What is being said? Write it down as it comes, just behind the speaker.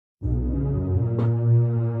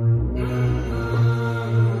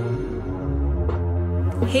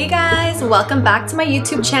Hey guys, welcome back to my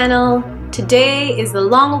YouTube channel. Today is the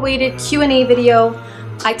long-awaited Q&A video.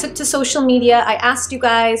 I took to social media, I asked you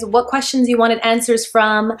guys what questions you wanted answers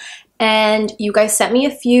from, and you guys sent me a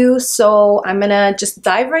few, so I'm gonna just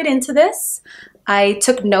dive right into this. I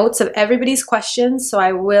took notes of everybody's questions, so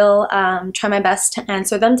I will try my best to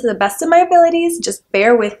answer them to the best of my abilities. Just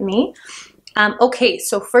bear with me. Okay,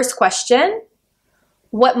 so first question,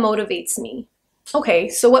 what motivates me? Okay,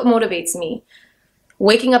 so what motivates me?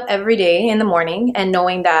 Waking up every day in the morning and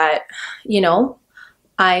knowing that, you know,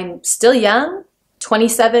 I'm still young,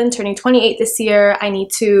 27, turning 28 this year. I need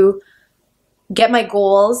to get my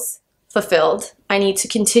goals fulfilled. I need to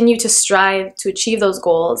continue to strive to achieve those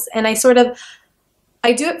goals. And I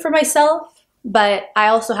do it for myself, but I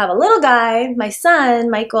also have a little guy, my son,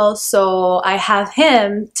 Michael, so I have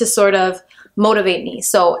him to sort of motivate me.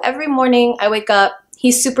 So every morning I wake up,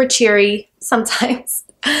 he's super cheery sometimes.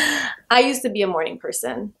 I used to be a morning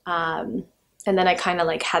person, and then I kind of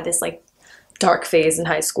like had this like dark phase in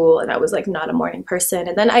high school, and I was like not a morning person,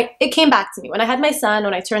 and then it came back to me when I had my son.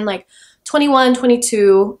 When I turned like 21,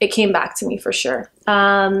 22, it came back to me for sure.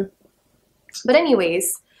 But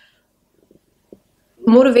anyways,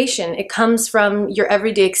 motivation, it comes from your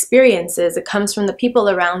everyday experiences, it comes from the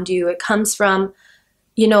people around you, it comes from,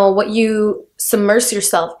 you know, what you submerge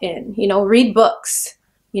yourself in. You know, read books.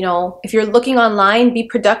 You know, if you're looking online, be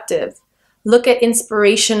productive. Look at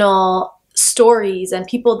inspirational stories and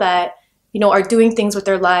people that, you know, are doing things with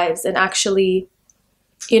their lives and actually,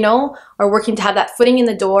 you know, are working to have that footing in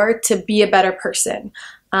the door to be a better person.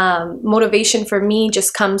 Motivation for me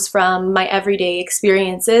just comes from my everyday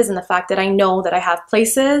experiences and the fact that I know that I have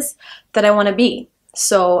places that I want to be.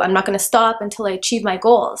 So I'm not going to stop until I achieve my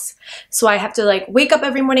goals. So I have to like wake up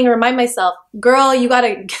every morning and remind myself, girl, you got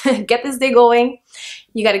to get this day going.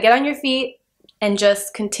 You got to get on your feet and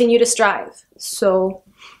just continue to strive. So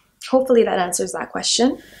hopefully that answers that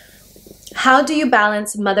question. How do you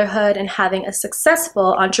balance motherhood and having a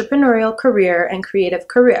successful entrepreneurial career and creative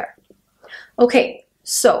career? Okay,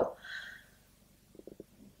 so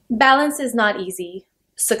balance is not easy.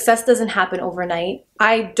 Success doesn't happen overnight.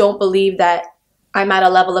 I don't believe that I'm at a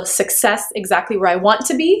level of success exactly where I want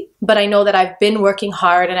to be, but I know that I've been working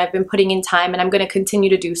hard and I've been putting in time, and I'm going to continue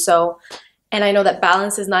to do so. And I know that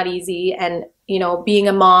balance is not easy, and, you know, being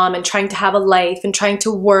a mom and trying to have a life and trying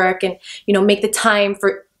to work and, you know, make the time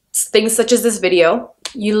for things such as this video,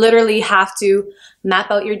 you literally have to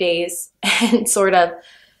map out your days and sort of,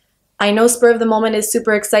 I know spur of the moment is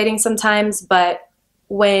super exciting sometimes, but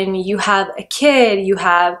when you have a kid, you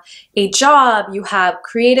have a job, you have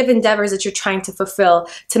creative endeavors that you're trying to fulfill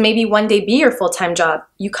to maybe one day be your full-time job,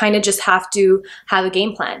 you kind of just have to have a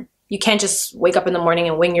game plan. You can't just wake up in the morning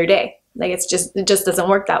and wing your day. Like it just doesn't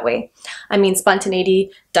work that way. I mean,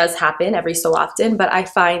 spontaneity does happen every so often, but I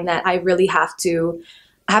find that I really have to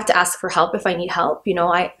ask for help if I need help. You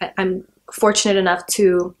know, I'm fortunate enough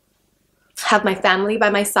to have my family by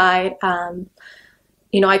my side.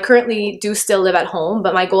 You know, I currently do still live at home,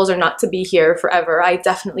 but my goals are not to be here forever. I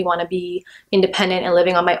definitely want to be independent and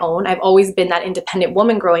living on my own. I've always been that independent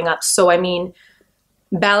woman growing up. So, I mean,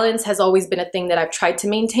 balance has always been a thing that I've tried to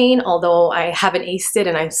maintain, although I haven't aced it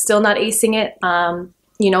and I'm still not acing it.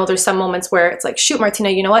 You know, there's some moments where it's like, shoot, Martina,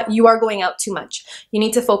 you know what? You are going out too much. You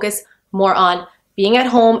need to focus more on being at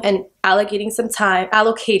home and allocating some time, I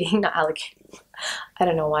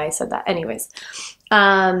don't know why I said that. Anyways,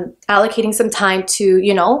 allocating some time to,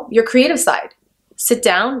 you know, your creative side. Sit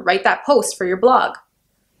down, write that post for your blog.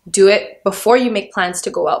 Do it before you make plans to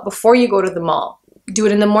go out, before you go to the mall. Do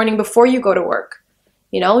it in the morning before you go to work.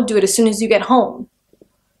 You know, do it as soon as you get home.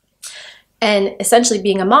 And essentially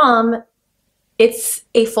being a mom, it's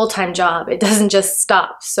a full-time job. It doesn't just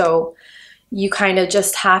stop. So you kind of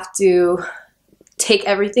just have to take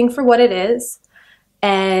everything for what it is,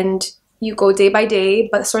 and you go day by day,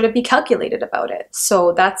 but sort of be calculated about it.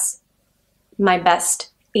 So that's my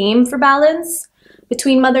best aim for balance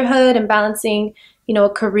between motherhood and balancing, you know,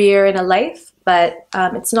 a career and a life, but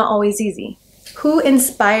it's not always easy. Who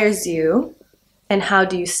inspires you and how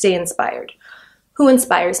do you stay inspired? Who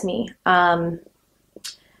inspires me? When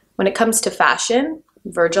it comes to fashion,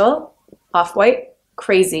 Virgil, Off-White,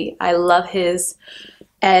 crazy. I love his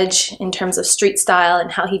edge in terms of street style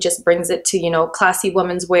and how he just brings it to, you know, classy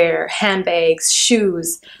women's wear, handbags,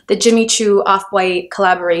 shoes. The Jimmy Choo Off-White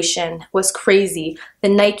collaboration was crazy. The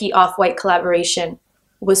Nike Off-White collaboration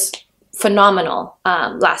was phenomenal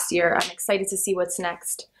last year. I'm excited to see what's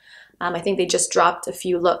next. I think they just dropped a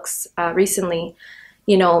few looks recently,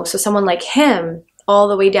 you know, so someone like him, all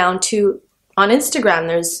the way down to on Instagram,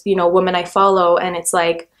 there's, you know, women I follow, and it's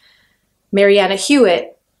like Mariana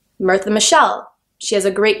Hewitt, Martha Michelle, She has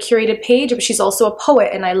a great curated page, but she's also a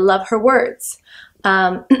poet, and I love her words.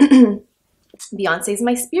 Beyonce's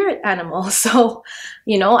my spirit animal. So,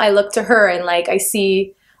 you know, I look to her and like I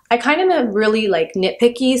kind of am really like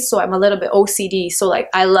nitpicky, so I'm a little bit OCD. So like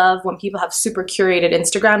I love when people have super curated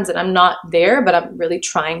Instagrams, and I'm not there, but I'm really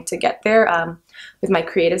trying to get there with my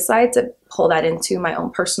creative side to pull that into my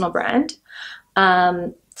own personal brand.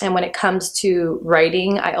 And when it comes to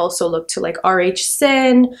writing, I also look to like R.H.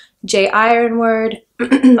 Sin, Jay Ironword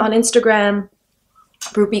on Instagram,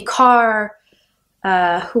 Rupi Kaur,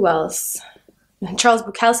 who else? Charles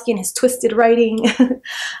Bukowski and his twisted writing.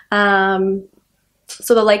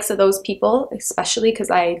 So the likes of those people, especially because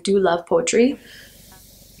I do love poetry.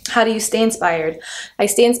 How do you stay inspired? I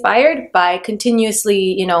stay inspired by continuously,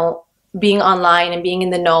 you know, being online and being in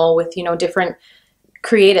the know with, you know, different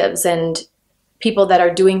creatives and people that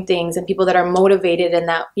are doing things and people that are motivated and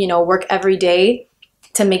that, you know, work every day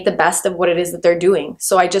to make the best of what it is that they're doing.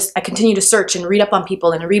 So I continue to search and read up on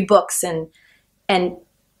people and read books and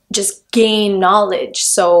just gain knowledge,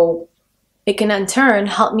 so it can in turn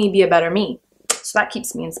help me be a better me. So that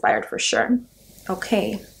keeps me inspired for sure.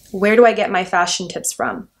 Okay, where do I get my fashion tips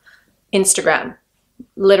from? Instagram.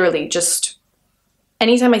 Literally, just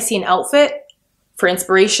anytime I see an outfit for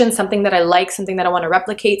inspiration, something that I like, something that I want to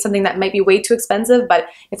replicate, something that might be way too expensive, but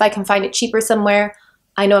if I can find it cheaper somewhere,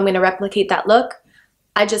 I know I'm going to replicate that look.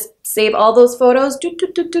 I just save all those photos,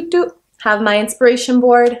 have my inspiration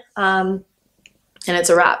board, and it's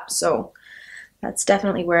a wrap. So that's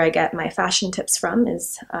definitely where I get my fashion tips from,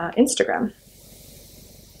 is Instagram.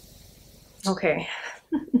 Okay.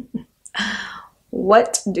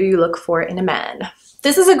 What do you look for in a man?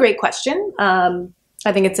 This is a great question.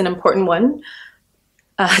 I think it's an important one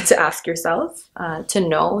to ask yourself, to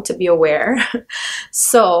know, to be aware.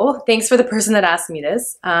 So thanks for the person that asked me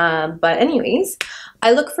this. But anyways,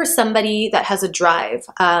 I look for somebody that has a drive,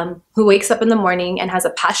 who wakes up in the morning and has a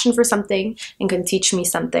passion for something and can teach me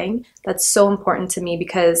something. That's so important to me,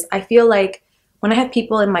 because I feel like when I have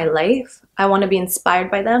people in my life, I want to be inspired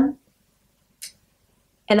by them.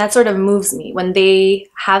 And that sort of moves me when they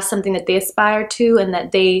have something that they aspire to and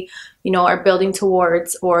that they, you know, are building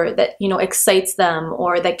towards, or that, you know, excites them,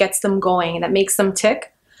 or that gets them going and that makes them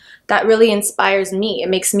tick. That really inspires me. It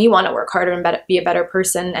makes me want to work harder and be a better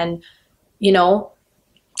person, and, you know,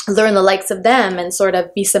 learn the likes of them and sort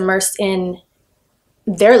of be submersed in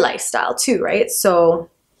their lifestyle too, right? So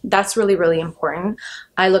that's really, really important.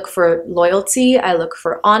 I look for loyalty. I look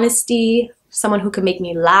for honesty, someone who can make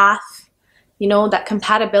me laugh. You know, that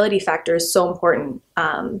compatibility factor is so important.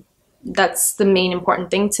 That's the main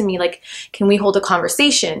important thing to me. Like, can we hold a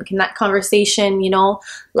conversation? Can that conversation, you know,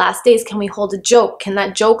 last days? Can we hold a joke? Can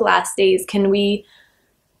that joke last days? Can we,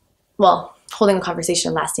 well, holding a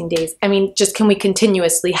conversation lasting days. I mean, just can we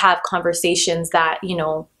continuously have conversations that, you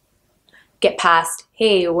know, get past,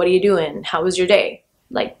 hey, what are you doing? How was your day?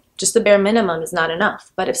 Like, just the bare minimum is not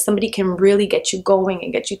enough. But if somebody can really get you going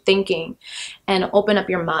and get you thinking and open up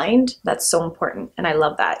your mind, that's so important. And I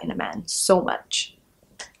love that in a man so much.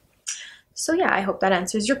 So yeah, I hope that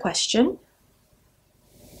answers your question.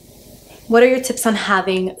 What are your tips on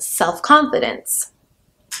having self-confidence?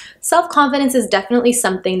 Self-confidence is definitely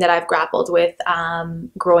something that I've grappled with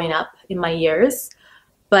growing up in my years.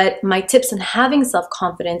 But my tips on having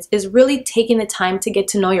self-confidence is really taking the time to get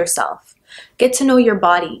to know yourself. Get to know your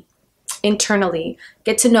body internally.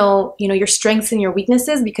 Get to know, you know, your strengths and your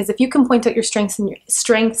weaknesses, because if you can point out your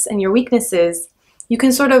strengths and your weaknesses, you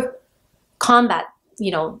can sort of combat,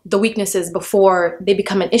 you know, the weaknesses before they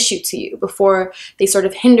become an issue to you, before they sort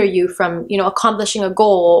of hinder you from, you know, accomplishing a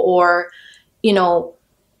goal, or, you know,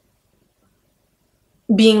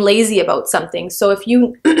 being lazy about something. So if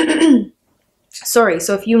you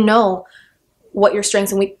so if you know what your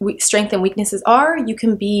strengths and weaknesses are, you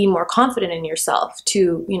can be more confident in yourself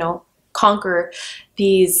to, you know, conquer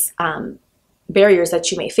these barriers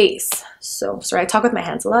that you may face. So, sorry, I talk with my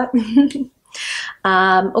hands a lot.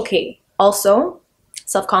 Okay, also,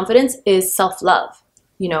 self-confidence is self-love,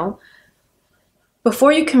 you know.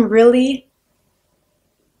 Before you can really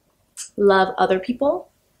love other people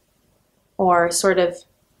or sort of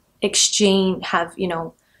have, you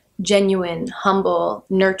know, genuine, humble,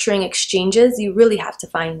 nurturing exchanges, you really have to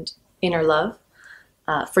find inner love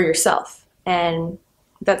for yourself. And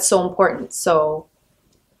that's so important. So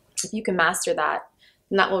if you can master that,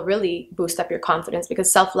 then that will really boost up your confidence,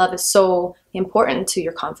 because self-love is so important to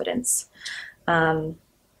your confidence. You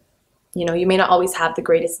know, you may not always have the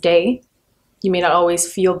greatest day. You may not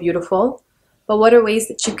always feel beautiful, but what are ways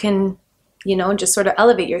that you can, you know, just sort of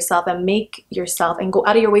elevate yourself and make yourself and go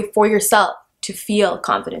out of your way for yourself to feel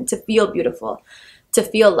confident, to feel beautiful, to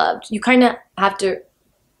feel loved. You kind of have to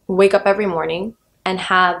wake up every morning and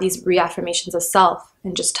have these reaffirmations of self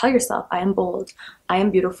and just tell yourself, I am bold, I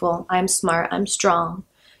am beautiful, I am smart, I'm strong.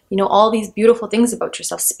 You know, all these beautiful things about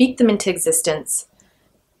yourself. Speak them into existence.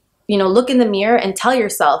 You know, look in the mirror and tell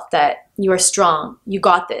yourself that you are strong. You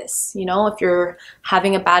got this. You know, if you're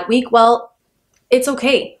having a bad week, well, it's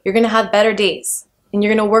okay. You're going to have better days and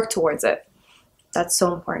you're going to work towards it. That's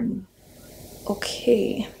so important.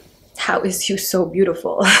 Okay. How is you so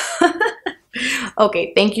beautiful?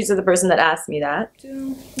 Okay, thank you to the person that asked me that.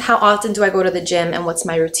 How often do I go to the gym and what's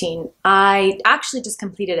my routine? I actually just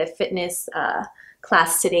completed a fitness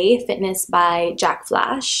class today, Fitness by Jack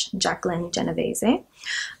Flash, Jacqueline Genovese.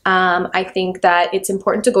 I think that it's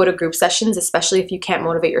important to go to group sessions, especially if you can't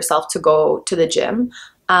motivate yourself to go to the gym.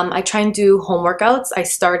 I try and do home workouts. I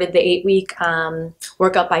started the 8-week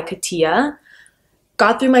workout by Katia.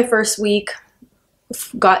 Got through my first week,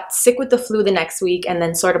 got sick with the flu the next week, and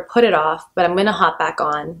then sort of put it off, but I'm gonna hop back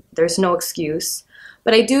on. There's no excuse.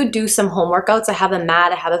 But I do some home workouts. I have a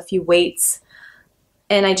mat, I have a few weights,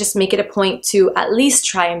 and I just make it a point to at least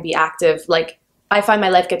try and be active. Like, I find my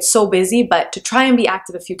life gets so busy, but to try and be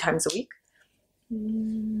active a few times a week.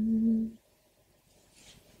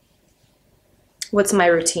 What's my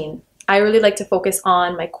routine? I really like to focus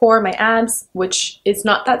on my core, my abs, which is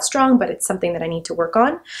not that strong, but it's something that I need to work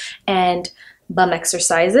on. And bum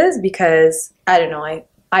exercises, because I don't know,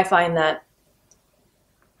 I find that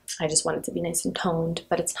I just want it to be nice and toned,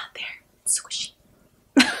 but it's not there. It's squishy.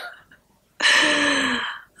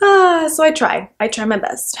 So I try my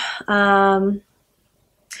best.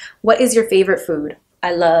 What is your favorite food?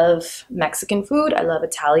 I love Mexican food. I love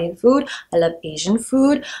Italian food. I love Asian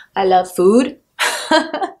food. I love food.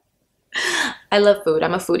 I love food.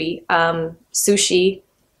 I'm a foodie. Sushi,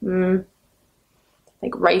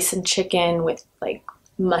 like rice and chicken with like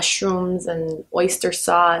mushrooms and oyster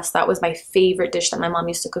sauce. That was my favorite dish that my mom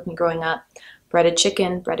used to cook me growing up. Breaded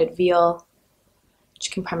chicken, breaded veal,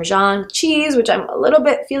 chicken parmesan, cheese, which I'm a little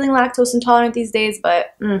bit feeling lactose intolerant these days,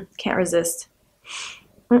 but can't resist.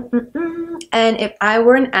 And if I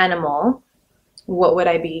were an animal, what would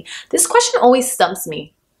I be? This question always stumps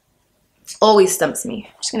me. Always stumps me.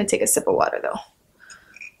 I'm just gonna take a sip of water though.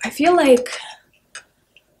 I feel like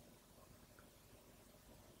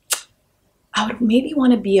I would maybe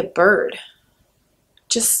want to be a bird.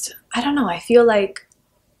 Just, I don't know, I feel like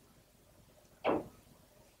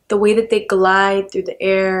the way that they glide through the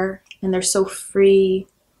air and they're so free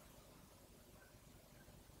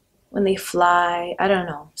when they fly. I don't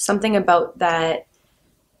know, something about that,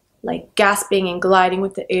 like gasping and gliding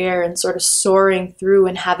with the air and sort of soaring through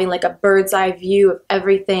and having like a bird's eye view of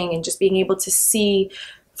everything and just being able to see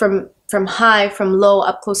from high, from low,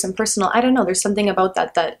 up close and personal. I don't know, there's something about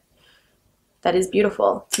that is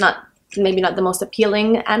beautiful. It's not, maybe not the most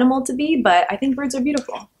appealing animal to be, but I think birds are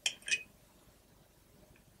beautiful.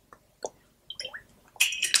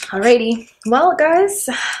 Alrighty, well guys,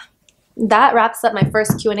 that wraps up my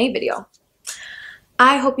first Q&A video.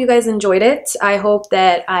 I hope you guys enjoyed it. I hope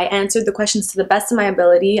that I answered the questions to the best of my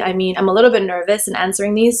ability. I mean, I'm a little bit nervous in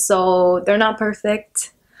answering these, so they're not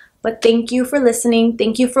perfect. But thank you for listening.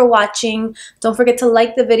 Thank you for watching. Don't forget to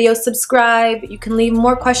like the video, subscribe. You can leave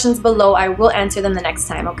more questions below. I will answer them the next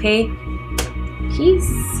time, okay?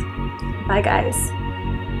 Peace. Bye, guys.